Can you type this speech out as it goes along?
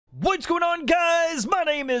What's going on, guys? My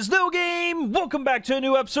name is Nogame. Welcome back to a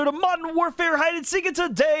new episode of Modern Warfare Hide and Seek. And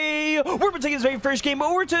today, we're taking this very first game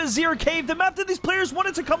over to Azir Cave, the map that these players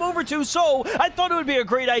wanted to come over to. So I thought it would be a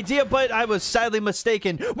great idea, but I was sadly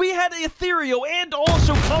mistaken. We had ethereal and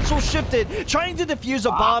also console shifted, trying to defuse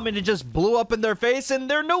a bomb, and it just blew up in their face,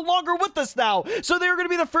 and they're no longer with us now. So they're going to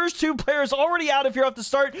be the first two players already out of here off the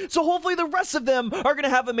start. So hopefully the rest of them are going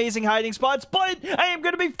to have amazing hiding spots, but I am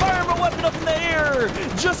going to be firing my weapon up in the air.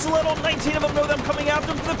 Just to let all 19 of them know that I'm coming after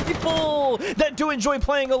them. For the people that do enjoy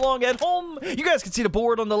playing along at home, you guys can see the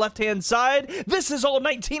board on the left-hand side. This is all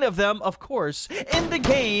 19 of them, of course, in the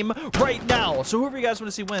game right now. So whoever you guys want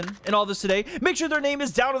to see win in all this today, make sure their name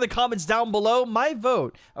is down in the comments down below. My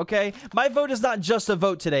vote, okay? My vote is not just a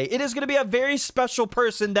vote today. It is going to be a very special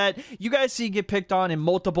person that you guys see get picked on in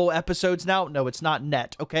multiple episodes now. No, it's not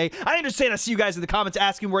Net, okay? I understand. I see you guys in the comments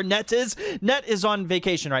asking where Net is. Net is on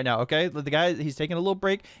vacation right now, okay? The guy, he's taking a little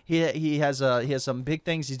break. He has some big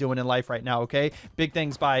things he's doing in life right now, okay? Big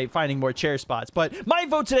things by finding more chair spots. But my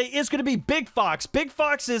vote today is going to be Big Fox. Big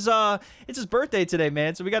Fox is it's his birthday today,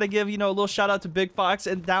 man. So we got to give, you know, a little shout out to Big Fox,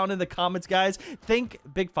 and down in the comments, guys, thank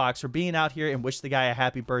Big Fox for being out here and wish the guy a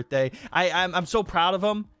happy birthday. I'm so proud of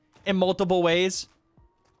him in multiple ways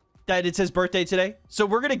that it's his birthday today. So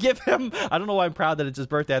we're gonna give him, I don't know why I'm proud that it's his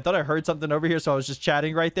birthday. I thought I heard something over here, so I was just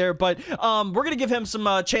chatting right there. But we're gonna give him some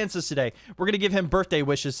chances today. We're gonna give him birthday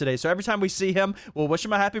wishes today. So every time we see him, we'll wish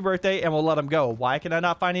him a happy birthday and we'll let him go. Why can I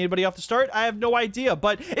not find anybody off the start? I have no idea.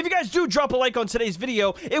 But if you guys do drop a like on today's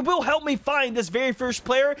video, it will help me find this very first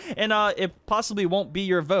player, and it possibly won't be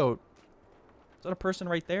your vote. Is that a person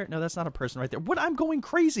right there? No, that's not a person right there. What? I'm going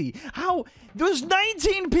crazy. How? There's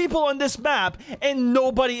 19 people on this map and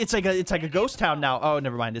nobody. It's like a ghost town now. Oh,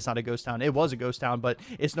 never mind. It's not a ghost town. It was a ghost town, but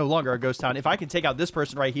it's no longer a ghost town. If I can take out this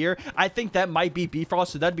person right here, I think that might be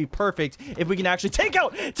Bifrost. So that'd be perfect if we can actually take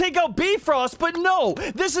out Bifrost. But no,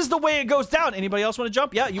 this is the way it goes down. Anybody else want to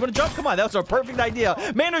jump? Yeah, you want to jump? Come on, that's a perfect idea.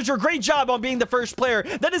 Manager, great job on being the first player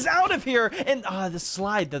that is out of here. And the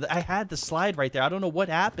slide. I had the slide right there. I don't know what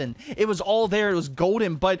happened. It was all there. It was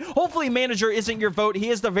golden, but hopefully Manager isn't your vote. He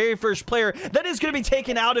is the very first player that is going to be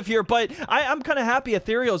taken out of here, but I'm kind of happy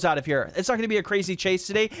Ethereal's out of here. It's not going to be a crazy chase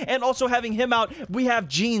today, and also having him out, we have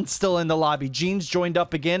Jeans still in the lobby. Jeans joined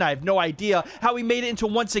up again. I have no idea how he made it into,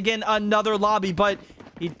 once again, another lobby, but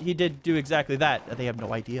he did do exactly that. They have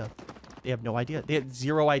no idea. They have no idea. They have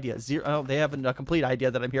zero idea. They have a complete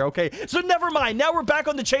idea that I'm here. Okay, so never mind. Now we're back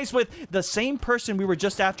on the chase with the same person we were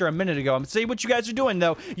just after a minute ago. I'm going to see what you guys are doing,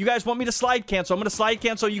 though. You guys want me to slide cancel. I'm going to slide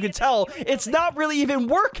cancel. You can tell it's not really even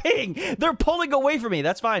working. They're pulling away from me.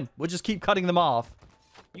 That's fine. We'll just keep cutting them off.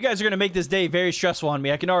 You guys are going to make this day very stressful on me.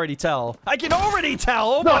 I can already tell. I can already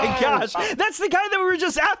tell. Oh my gosh. That's the guy that we were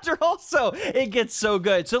just after also. It gets so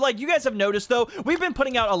good. So like you guys have noticed though, we've been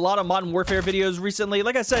putting out a lot of Modern Warfare videos recently.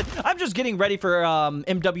 Like I said, I'm just getting ready for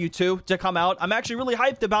MW2 to come out. I'm actually really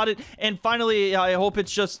hyped about it. And finally, I hope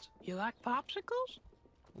it's just... You like popsicles?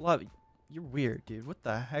 Love it. You're weird, dude. What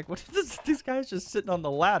the heck? What is this? These guys just sitting on the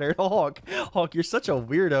ladder. Hawk, you're such a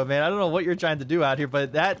weirdo, man. I don't know what you're trying to do out here,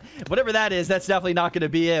 but whatever that is, that's definitely not going to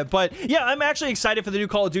be it. But yeah, I'm actually excited for the new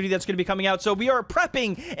Call of Duty that's going to be coming out. So we are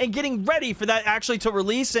prepping and getting ready for that actually to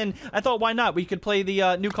release. And I thought, why not? We could play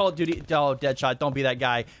the new Call of Duty. Oh, Deadshot, don't be that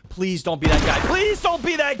guy. Please don't be that guy. Please don't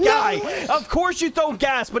be that guy. No. Of course you throw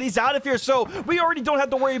gas, but he's out of here. So we already don't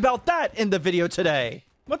have to worry about that in the video today.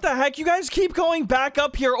 What the heck? You guys keep going back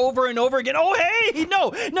up here over and over again. Oh, hey!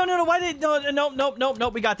 No. Why did... No.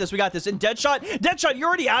 We got this. And Deadshot, you're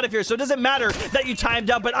already out of here, so it doesn't matter that you timed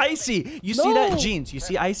out. But Icy, you see that? Jeans, you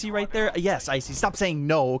see Icy right there? Yes, Icy. Stop saying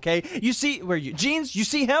no, okay? You see... Where you... Jeans, you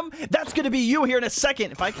see him? That's going to be you here in a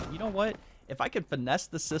second. If I can... You know what? If I could finesse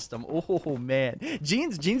the system... Oh, man.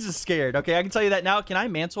 Jeans is scared, okay? I can tell you that now. Can I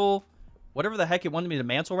mantle... Whatever the heck it wanted me to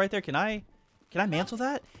mantle right there? Can I mantle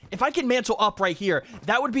that? If I can mantle up right here,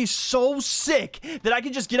 that would be so sick that I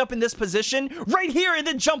could just get up in this position right here and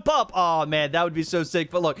then jump up. Oh, man, that would be so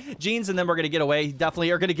sick. But look, Jeans and them are going to get away.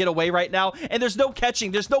 Definitely are going to get away right now. And there's no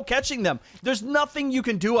catching. There's no catching them. There's nothing you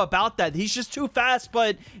can do about that. He's just too fast.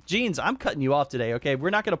 But Jeans, I'm cutting you off today, okay? We're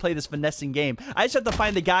not going to play this finessing game. I just have to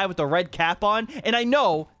find the guy with the red cap on, and I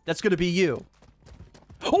know that's going to be you.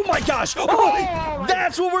 Oh my gosh! Oh,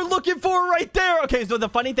 that's what we're looking for right there! Okay, so the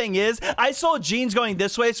funny thing is, I saw Jeans going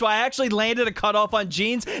this way, so I actually landed a cutoff on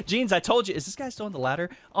Jeans. Jeans, I told you. Is this guy still on the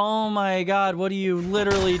ladder? Oh my god, what are you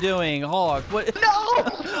literally doing? Hawk, what? No!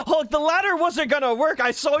 Hawk, the ladder wasn't gonna work.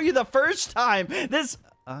 I saw you the first time. This...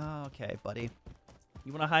 okay, buddy.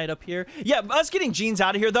 You want to hide up here? Yeah, us getting Jeans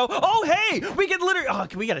out of here, though. Oh, hey! We can literally... Oh,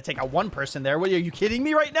 we got to take out one person there. What, are you kidding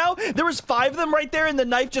me right now? There was 5 of them right there, and the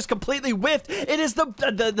knife just completely whiffed. It is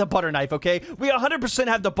the butter knife, okay? We 100%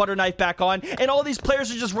 have the butter knife back on, and all these players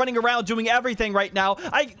are just running around doing everything right now.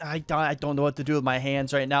 I don't know what to do with my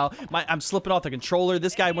hands right now. I'm slipping off the controller.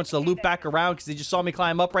 This guy wants to loop back around because he just saw me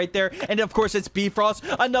climb up right there. And, of course, it's Bifrost,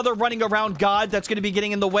 another running around god that's going to be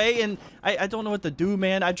getting in the way, and I don't know what to do,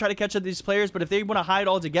 man. I try to catch up these players, but if they want to hide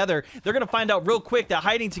all together, they're gonna find out real quick that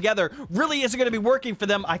hiding together really isn't gonna be working for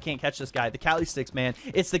them. I can't catch this guy. The Cali sticks, man.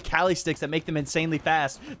 It's the Cali sticks that make them insanely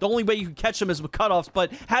fast. The only way you can catch them is with cutoffs,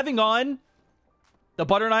 but having on the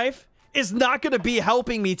butter knife is not gonna be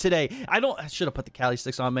helping me today. I should have put the Cali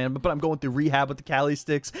sticks on, man, but I'm going through rehab with the Cali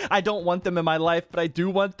sticks. I don't want them in my life, but I do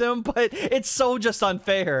want them, but it's so just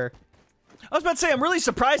unfair. I was about to say, I'm really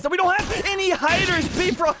surprised that we don't have any hiders.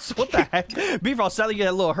 Bifrost, what the heck? Bifrost, sounded like you had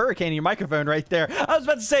a little hurricane in your microphone right there. I was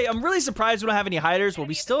about to say, I'm really surprised we don't have any hiders. Well,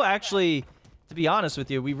 we still actually, to be honest with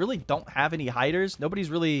you, we really don't have any hiders. Nobody's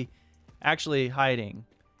really actually hiding.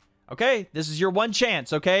 Okay, this is your one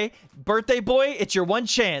chance, okay? Birthday boy, it's your one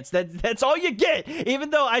chance. That's all you get.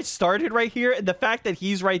 Even though I started right here, and the fact that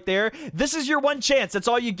he's right there, this is your one chance. That's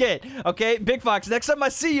all you get, okay? Big Fox, next time I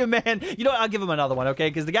see you, man, you know, I'll give him another one, okay?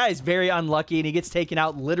 Because the guy is very unlucky, and he gets taken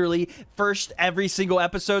out literally first every single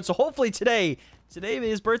episode. So hopefully today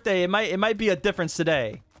his birthday, it might be a difference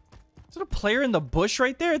today. Is it a player in the bush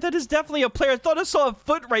right there? That is definitely a player. I thought I saw a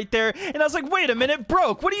foot right there, and I was like, wait a minute,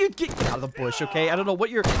 Broke, what are you get out of the bush, okay? I don't know what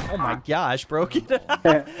you're... Oh my gosh, Broke.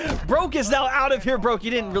 Broke is now out of here, Broke.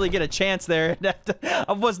 You didn't really get a chance there.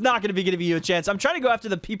 I was not going to be giving you a chance. I'm trying to go after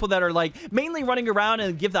the people that are, like, mainly running around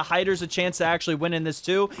and give the hiders a chance to actually win in this,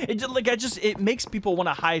 too. It makes people want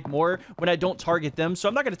to hide more when I don't target them, so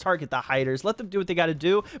I'm not going to target the hiders. Let them do what they got to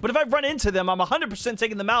do, but if I run into them, I'm 100%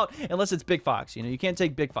 taking them out, unless it's Big Fox. You know, you can't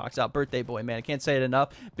take Big Fox out. Birthday boy, man. I can't say it enough.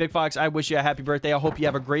 Big Fox, I wish you a happy birthday. I hope you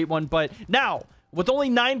have a great one. But now, with only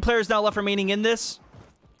 9 players now left remaining in this,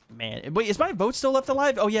 man, wait, is my vote still left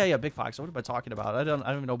alive? Oh yeah, Big Fox. What am I talking about? I don't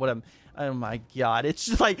even know what I'm. Oh my god, it's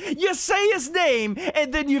just like you say his name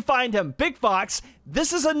and then you find him. Big Fox.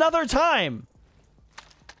 This is another time.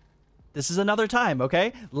 This is another time,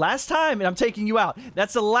 okay? Last time, and I'm taking you out.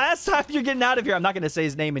 That's the last time you're getting out of here. I'm not going to say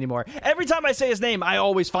his name anymore. Every time I say his name, I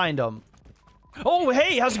always find him. Oh,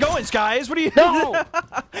 hey, how's it going, Skies? What are you... No!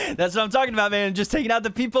 That's what I'm talking about, man. Just taking out the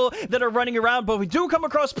people that are running around. But we do come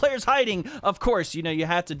across players hiding. Of course, you know, you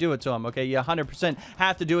have to do it to them, okay? You 100%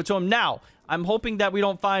 have to do it to them. Now, I'm hoping that we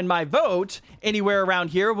don't find my vote anywhere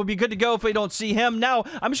around here. We'll be good to go if we don't see him. Now,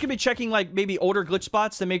 I'm just going to be checking, like, maybe older glitch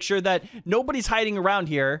spots to make sure that nobody's hiding around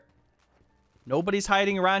here. Nobody's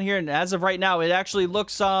hiding around here. And as of right now, it actually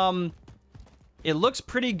looks, it looks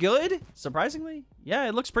pretty good, surprisingly. Yeah,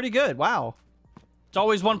 it looks pretty good. Wow. It's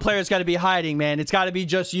always one player that's got to be hiding, man. It's got to be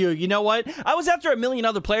just you. You know what? I was after a million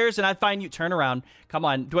other players, and I find you... Turn around. Come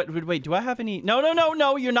on. Wait, do I have any... No.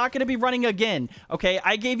 You're not going to be running again. Okay?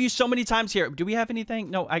 I gave you so many times here. Do we have anything?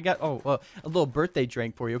 No, I got... Oh, a little birthday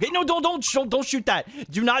drink for you. Okay? No, don't shoot that.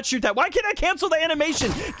 Do not shoot that. Why can't I cancel the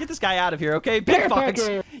animation? Get this guy out of here, okay? Big Fox.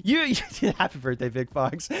 You happy birthday, Big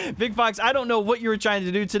Fox. Big Fox, I don't know what you were trying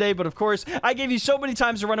to do today, but of course, I gave you so many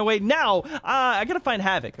times to run away. Now, I got to find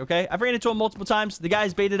Havoc, okay? I've ran into him multiple times. The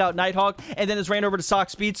guy's baited out Nighthawk and then has ran over to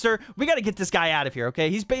Sock Speedster. We got to get this guy out of here,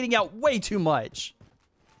 okay? He's baiting out way too much.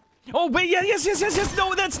 Oh, wait, yes.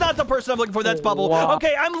 No, that's not the person I'm looking for. That's Bubble. Wow.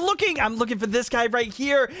 Okay, I'm looking for this guy right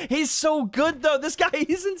here. He's so good, though. This guy,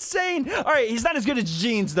 he's insane. All right, he's not as good as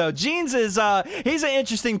Jeans, though. Jeans is, he's an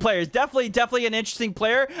interesting player. He's definitely an interesting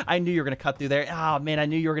player. I knew you were going to cut through there. Oh, man, I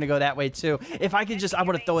knew you were going to go that way, too. If I could just, I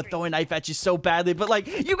would have throw a throwing knife at you so badly. But, like,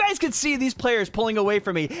 you guys could see these players pulling away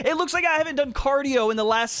from me. It looks like I haven't done cardio in the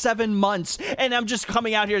last 7 months, and I'm just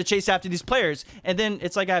coming out here to chase after these players. And then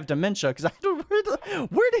it's like I have dementia, because I don't,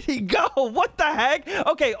 where did he go? What the heck?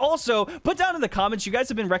 Okay, also, put down in the comments, you guys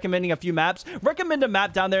have been recommending a few maps. Recommend a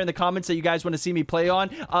map down there in the comments that you guys want to see me play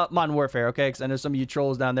on. Modern Warfare, okay? Because I know some of you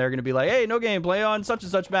trolls down there are going to be like, hey, Nogame, play on such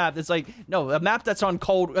and such map. It's like, no, a map that's on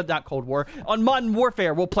not Cold War, on Modern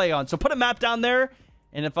Warfare we'll play on. So put a map down there,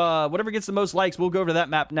 and if whatever gets the most likes, we'll go over to that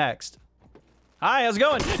map next. Hi, how's it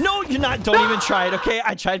going? No, you're not. Don't even try it, okay?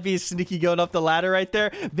 I tried being sneaky going up the ladder right there.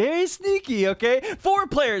 Very sneaky, okay? 4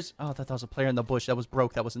 players. Oh, I thought that was a player in the bush. That was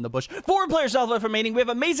Broke. That was in the bush. 4 players left remaining. We have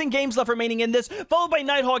amazing games left remaining in this, followed by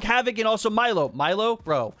Nighthawk, Havoc, and also Milo. Milo,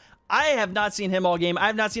 bro, I have not seen him all game. I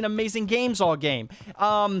have not seen amazing games all game.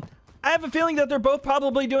 I have a feeling that they're both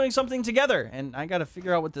probably doing something together, and I gotta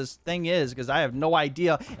figure out what this thing is because I have no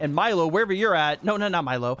idea. And Milo, wherever you're at, no, not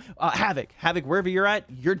Milo, Havoc, wherever you're at,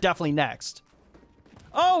 you're definitely next.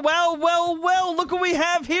 Oh, well, look what we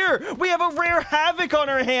have here. We have a rare Havoc on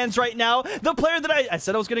our hands right now. The player that I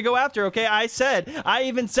said I was going to go after, okay? I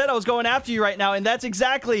even said I was going after you right now, and that's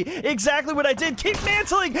exactly what I did. Keep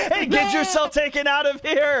mantling and get yourself taken out of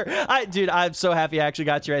here. Dude, I'm so happy I actually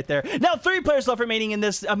got you right there. Now, 3 players left remaining in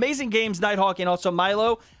this Amazing Games, Nighthawk, and also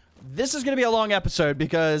Milo. This is going to be a long episode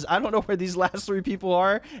because I don't know where these last 3 people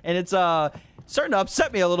are, and it's starting to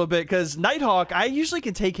upset me a little bit because Nighthawk, I usually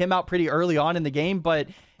can take him out pretty early on in the game, but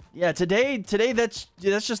yeah, today that's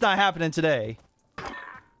just not happening today.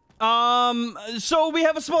 So we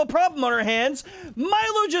have a small problem on our hands.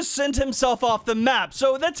 Milo just sent himself off the map.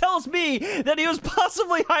 So that tells me that he was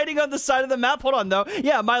possibly hiding on the side of the map. Hold on, though.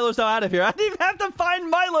 Yeah, Milo's now out of here. I didn't even have to find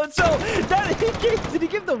Milo. So did he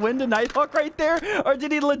give the win to Nighthawk right there? Or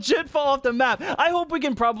did he legit fall off the map? I hope we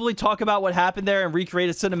can probably talk about what happened there and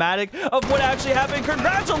recreate a cinematic of what actually happened.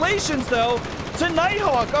 Congratulations, though, to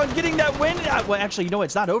Nighthawk on getting that win. Well, actually, you know,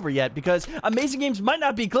 it's not over yet because Amazing Games might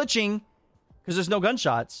not be glitching because there's no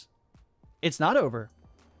gunshots. It's not over.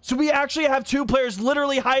 So we actually have 2 players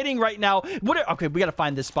literally hiding right now. Okay, we got to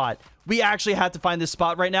find this spot. We actually have to find this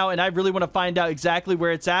spot right now, and I really want to find out exactly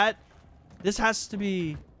where it's at. This has to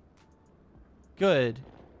be good.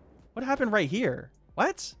 What happened right here?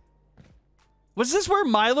 What? Was this where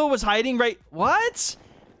Milo was hiding right? What?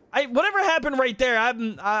 Whatever happened right there,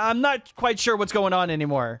 I'm not quite sure what's going on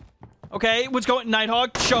anymore. Okay, what's going...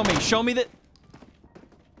 Nighthawk, show me that...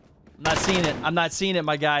 I'm not seeing it. I'm not seeing it,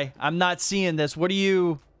 my guy. I'm not seeing this. What are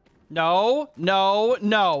you... No.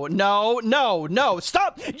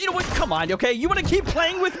 Stop. You know what? Come on, okay? You want to keep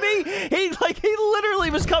playing with me? He literally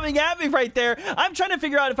was coming at me right there. I'm trying to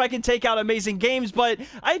figure out if I can take out Amazing Games, but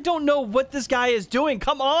I don't know what this guy is doing.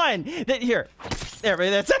 Come on. Here. There,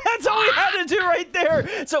 that's all we had to do right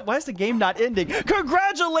there. So why is the game not ending?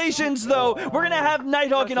 Congratulations, though. We're gonna have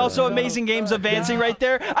Nighthawk and also Amazing Games advancing right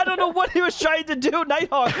there. I don't know what he was trying to do.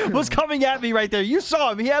 Nighthawk was coming at me right there. You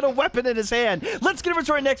saw him. He had a weapon in his hand. Let's get over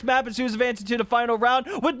to our next map and see who's advancing to the final round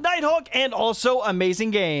with Nighthawk and also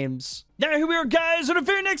Amazing Games. Now here we are, guys, on the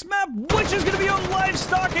very next map, which is going to be on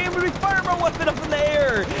Livestock, and we fire my weapon up in the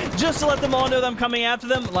air just to let them all know that I'm coming after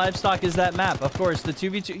them. Livestock is that map, of course, the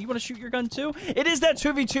 2v2. You want to shoot your gun too? It is that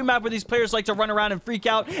 2v2 map where these players like to run around and freak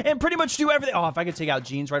out and pretty much do everything. Oh, if I could take out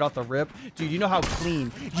Jeans right off the rip. Dude, you know how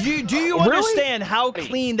clean. Do you understand how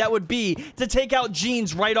clean that would be to take out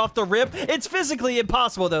Jeans right off the rip? It's physically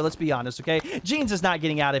impossible, though, let's be honest, okay? Jeans is not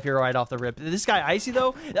getting out of here right off the rip. This guy Icy,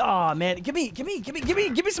 though, oh, man, give me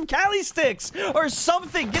some Cali sticks or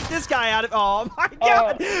something. Get this guy out of... Oh, my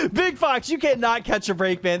God. Big Fox, you cannot catch a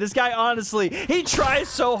break, man. This guy, honestly, he tries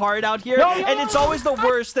so hard out here, and it's always the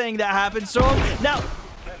worst thing that happens to him. Now...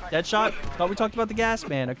 Deadshot. Thought we talked about the gas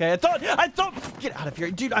man, okay? I thought, get out of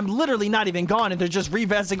here. Dude, I'm literally not even gone and they're just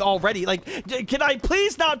revesting already. Like, can I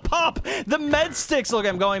please not pop the med sticks? Look,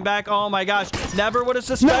 I'm going back. Oh my gosh. Never would have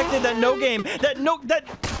suspected that Nogame,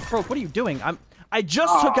 bro, what are you doing? I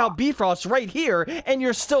just took out Bifrost right here, and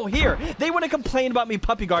you're still here. They want to complain about me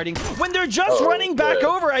puppy guarding when they're just running back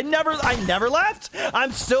over. I never left.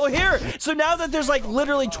 I'm still here. So now that there's like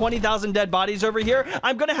literally 20,000 dead bodies over here,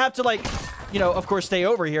 I'm gonna have to like, you know, of course, stay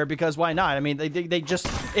over here because why not? I mean, they just,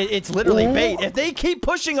 it's literally bait. If they keep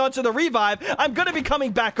pushing onto the revive, I'm gonna be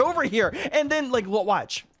coming back over here, and then like,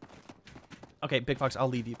 watch. Okay, Big Fox, I'll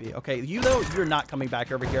leave you be. Okay, you though, you're not coming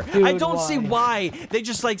back over here. Dude, I don't see why they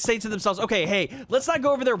just like say to themselves, okay, hey, let's not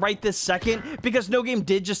go over there right this second because Nogame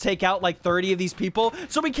did just take out like 30 of these people,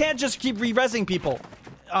 so we can't just keep re-resing people.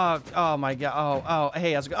 Oh my God.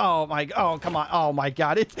 Hey, how's it going? Come on. Oh my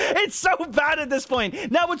God. It's so bad at this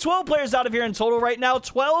point. Now with 12 players out of here in total right now,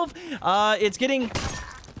 12, it's getting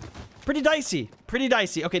pretty dicey.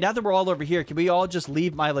 Okay, now that we're all over here, can we all just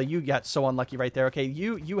leave? Milo, you got so unlucky right there. Okay,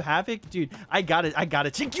 you Havoc, dude, I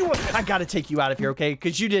gotta take you out of here, okay?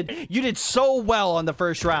 Because you did so well on the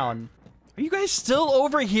first round. Are you guys still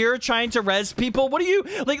over here trying to res people? What are you,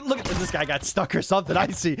 like, look, this guy got stuck or something,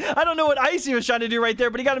 Icy. I don't know what Icy was trying to do right there,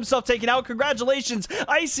 but he got himself taken out. Congratulations,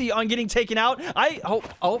 Icy, on getting taken out.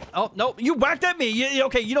 Oh, no, you whacked at me.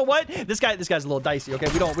 Okay, you know what? This guy's a little dicey, okay?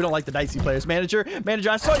 We don't like the dicey players. Manager,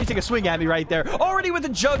 I saw you take a swing at me right there. Already with a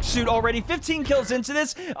jug suit already. 15 kills into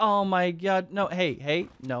this. Oh my God, no, hey,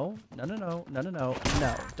 no.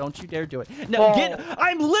 Don't you dare do it. No,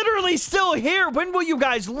 I'm literally still here. When will you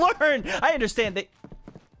guys learn? I understand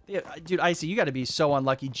dude, Icy, you got to be so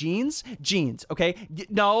unlucky. Jeans, okay?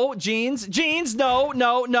 No, Jeans, no.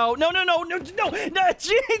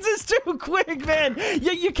 Jeans is too quick, man.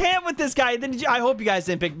 You can't with this guy. Then I hope you guys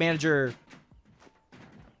didn't pick Manager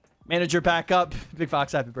Manager back up. Big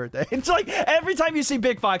Fox, happy birthday. It's like every time you see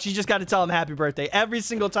Big Fox, you just got to tell him happy birthday. Every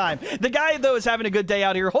single time. The guy, though, is having a good day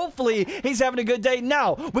out here. Hopefully, he's having a good day.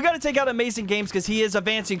 Now, we got to take out Amazing Games because he is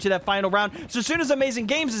advancing to that final round. So as soon as Amazing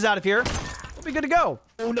Games is out of here, we'll be good to go.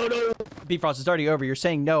 Oh, no, no. Bifrost is already over. You're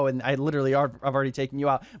saying no, and I literally I've already taken you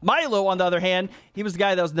out. Milo, on the other hand, he was the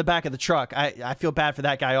guy that was in the back of the truck. I feel bad for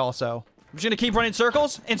that guy also. I'm just gonna keep running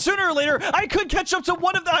circles, and sooner or later, I could catch up to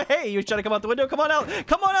one of the... Hey, you're trying to come out the window? Come on out.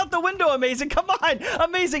 Come on out the window, Amazing. Come on.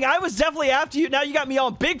 Amazing. I was definitely after you. Now you got me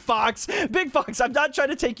on Big Fox. Big Fox, I'm not trying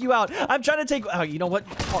to take you out. I'm trying to take... Oh, you know what?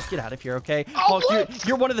 Hulk, get out of here, okay? Hulk,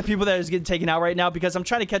 you're one of the people that is getting taken out right now because I'm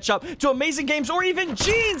trying to catch up to Amazing Games or even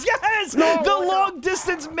Jeans. Yes! No, the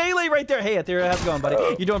long-distance melee right there. Hey, Ethereal, how's it going,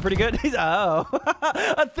 buddy? You doing pretty good? Oh.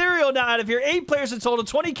 Ethereal now out of here. 8 players in total.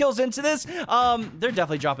 20 kills into this. They're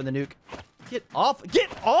definitely dropping the nuke. Get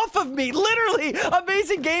off of me, literally.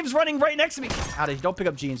 Amazing Games running right next to me. Out of here. Don't pick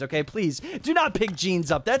up Jeans, okay? Please do not pick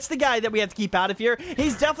Jeans up. That's the guy that we have to keep out of here.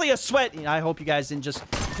 He's definitely a sweat. I hope you guys didn't just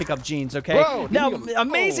pick up Jeans, okay? Bro, now,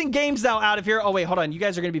 Amazing Games now out of here. Oh, wait, hold on. You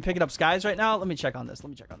guys are going to be picking up Skies right now? Let me check on this.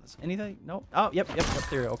 Anything? No? Oh, yep,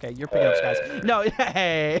 Ethereal. Okay, you're picking up Skies. No,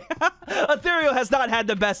 hey. Ethereal has not had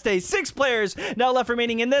the best day. 6 players now left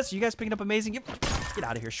remaining in this. You guys picking up Amazing? Get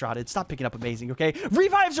out of here, Shrouded. Stop picking up Amazing, okay?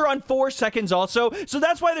 Revives are on 4 seconds also, so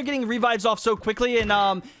that's why they're getting revives off so quickly. And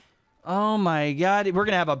oh my god, we're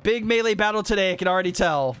gonna have a big melee battle today, I can already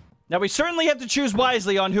tell. Now, we certainly have to choose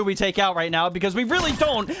wisely on who we take out right now because we really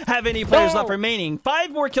don't have any players left remaining.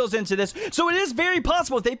 5 more kills into this, so it is very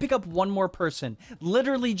possible if they pick up one more person,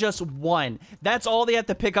 literally just one. That's all they have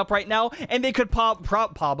to pick up right now, and they could probably.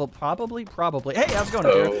 Hey, how's it going,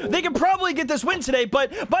 Ethereal? They could probably get this win today,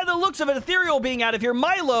 but by the looks of it, Ethereal being out of here,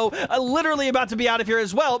 Milo literally about to be out of here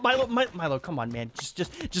as well. Milo, come on, man,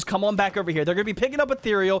 just come on back over here. They're gonna be picking up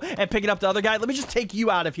Ethereal and picking up the other guy. Let me just take you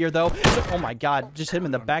out of here, though. So, oh my god, just hit him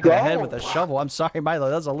in the back of the head with a shovel. I'm sorry, Milo.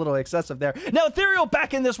 That was a little excessive there. Now, Ethereal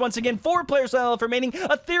back in this once again. 4 players left remaining.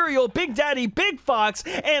 Ethereal, Big Daddy, Big Fox,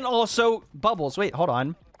 and also Bubbles. Wait, hold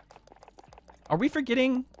on. Are we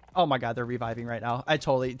forgetting? Oh my god, they're reviving right now. I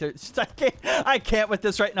can't with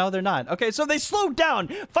this right now. They're not. Okay, so they slowed down.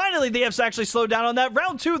 Finally, they have actually slowed down on that.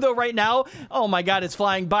 Round 2, though, right now. Oh my god, it's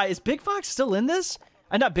flying by. Is Big Fox still in this?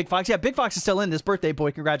 Not Big Fox. Yeah, Big Fox is still in this. Birthday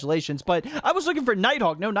boy, congratulations. But I was looking for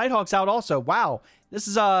Nighthawk. No, Nighthawk's out also. Wow. This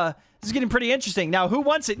is getting pretty interesting. Now, who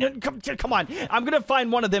wants it? Come on. I'm going to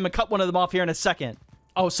find one of them and cut one of them off here in a second.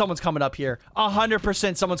 Oh, someone's coming up here.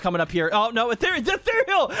 100% someone's coming up here. Oh, no,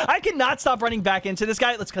 Ethereal. I cannot stop running back into this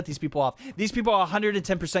guy. Let's cut these people off. These people are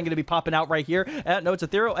 110% going to be popping out right here. No, it's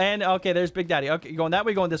Ethereal. And, okay, there's Big Daddy. Okay, you going that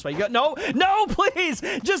way, going this way. No, please.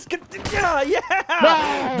 Just,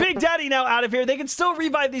 yeah. Big Daddy now out of here. They can still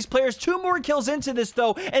revive these players. 2 more kills into this,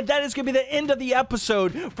 though, and that is going to be the end of the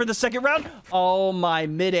episode for the second round. Oh, my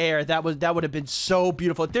midair. That would have been so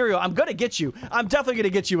beautiful. Ethereal, I'm going to get you. I'm definitely going to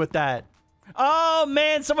get you with that. Oh,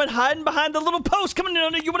 man, someone hiding behind the little post. Come on,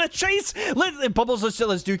 you want to chase? Bubbles,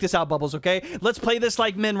 let's duke this out, Bubbles, okay? Let's play this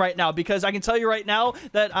like men right now, because I can tell you right now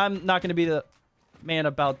that I'm not going to be the man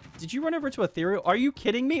about... Did you run over to Ethereal? Are you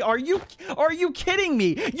kidding me? Are you kidding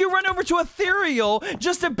me? You run over to Ethereal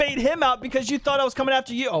just to bait him out because you thought I was coming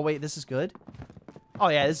after you. Oh, wait, this is good. Oh,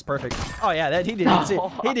 yeah, this is perfect. Oh, yeah, he didn't even see it.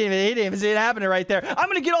 He didn't even see it happening right there. I'm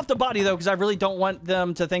going to get off the body, though, because I really don't want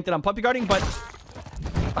them to think that I'm puppy guarding, but...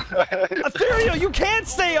 Ethereal, you can't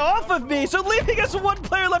stay off of me, so leaving us 1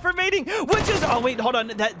 player left remaining, which is... Oh, wait, hold on.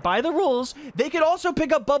 That by the rules, they could also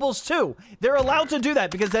pick up Bubbles, too. They're allowed to do that,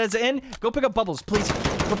 because that is in. Go pick up Bubbles, please.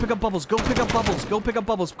 Go pick up Bubbles. Go pick up Bubbles. Go pick up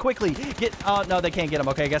Bubbles. Quickly. No, they can't get him.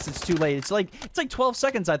 Okay, I guess it's too late. It's like 12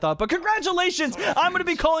 seconds, I thought. But congratulations! I'm going to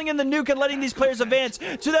be calling in the nuke and letting these players advance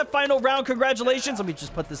to that final round. Congratulations. Let me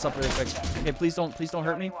just put this up really quick. Okay, please don't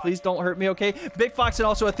hurt me. Please don't hurt me, okay? Big Fox and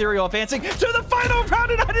also Ethereal advancing to the final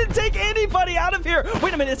round, and I didn't take anybody out of here.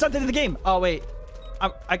 Wait a minute. It's not the end of the game. Oh, wait.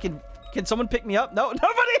 Can someone pick me up? No,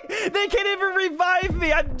 nobody. They can't even revive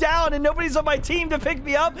me. I'm down, and nobody's on my team to pick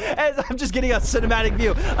me up. And I'm just getting a cinematic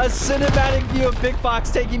view. A cinematic view of Big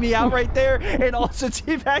Fox taking me out right there and also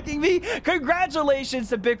teabagging me. Congratulations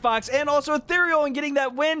to Big Fox and also Ethereal in getting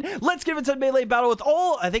that win. Let's get into the melee battle with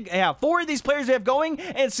all, I think, yeah, 4 of these players we have going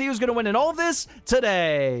and see who's going to win in all of this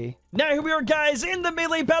today. Now, here we are, guys, in the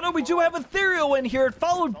melee battle. We do have Ethereal in here,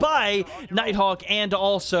 followed by Nighthawk and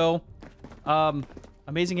also...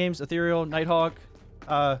 Amazing Games, Ethereal, Nighthawk.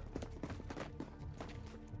 Yep,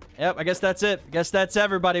 I guess that's it. I guess that's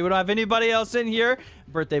everybody. We don't have anybody else in here.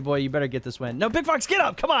 Birthday boy, you better get this win. No, Big Fox, get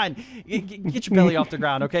up. Come on. Get your belly off the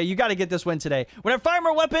ground, okay? You got to get this win today. When I fire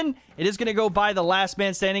my weapon, it is going to go by the last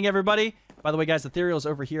man standing, everybody. By the way, guys, Ethereal's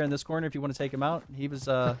over here in this corner if you want to take him out. He was,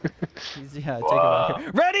 yeah, take him out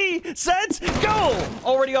here. Ready, set, go!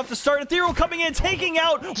 Already off the start. Ethereal coming in, taking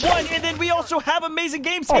out one, and then we also have Amazing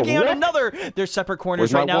Games taking out another. They're separate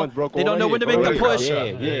corners right now. They don't know when to make the push.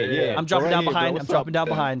 Yeah. I'm dropping down behind. I'm dropping down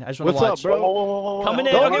behind. I just want to watch. What's up, bro? Coming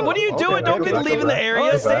in. Okay, what are you doing? Don't get leaving the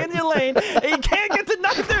area. Stay in your lane. You can't get the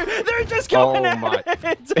knife there. They're just going at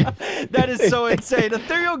it. That is so insane.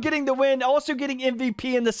 Ethereal getting the win, also getting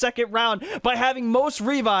MVP in the second round by having most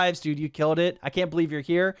revives. Dude, you killed it. I can't believe you're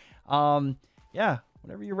here. Yeah.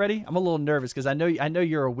 Whenever you're ready. I'm a little nervous because I know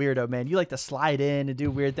you're a weirdo, man. You like to slide in and do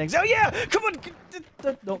weird things. Oh yeah, come on.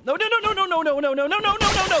 No.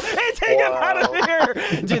 Hey, take him out of here.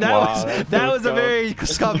 Dude, that was a very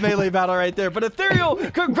scum melee battle right there. But Ethereal,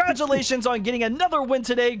 congratulations on getting another win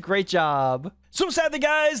today. Great job. So sadly,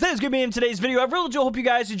 guys, that is going to be in today's video. I really do hope you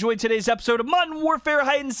guys enjoyed today's episode of Modern Warfare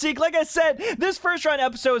Hide and Seek. Like I said, this first round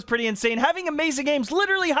episode is pretty insane. Having Amazing Games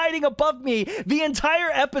literally hiding above me the entire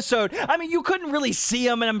episode. I mean, you couldn't really see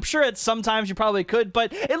him, and I'm sure at sometimes you probably could,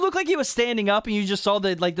 but it looked like he was standing up, and you just saw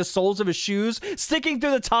the soles of his shoes sticking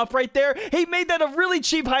through the top right there. He made that a really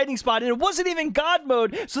cheap hiding spot, and it wasn't even God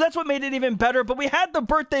mode, so that's what made it even better. But we had the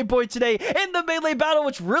birthday boy today in the melee battle,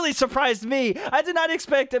 which really surprised me. I did not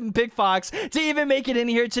expect him, Big Fox, to even make it in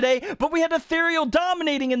here today, but we had Ethereal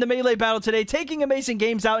dominating in the melee battle today, taking Amazing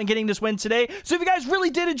Games out and getting this win today. So if you guys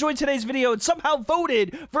really did enjoy today's video and somehow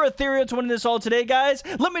voted for Ethereal to win this all today, guys,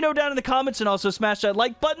 let me know down in the comments, and also smash that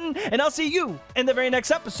like button, and I'll see you in the very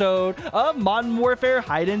next episode of Modern Warfare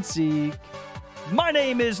Hide and Seek. My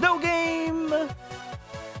name is Nogame.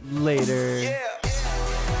 Later. Yeah.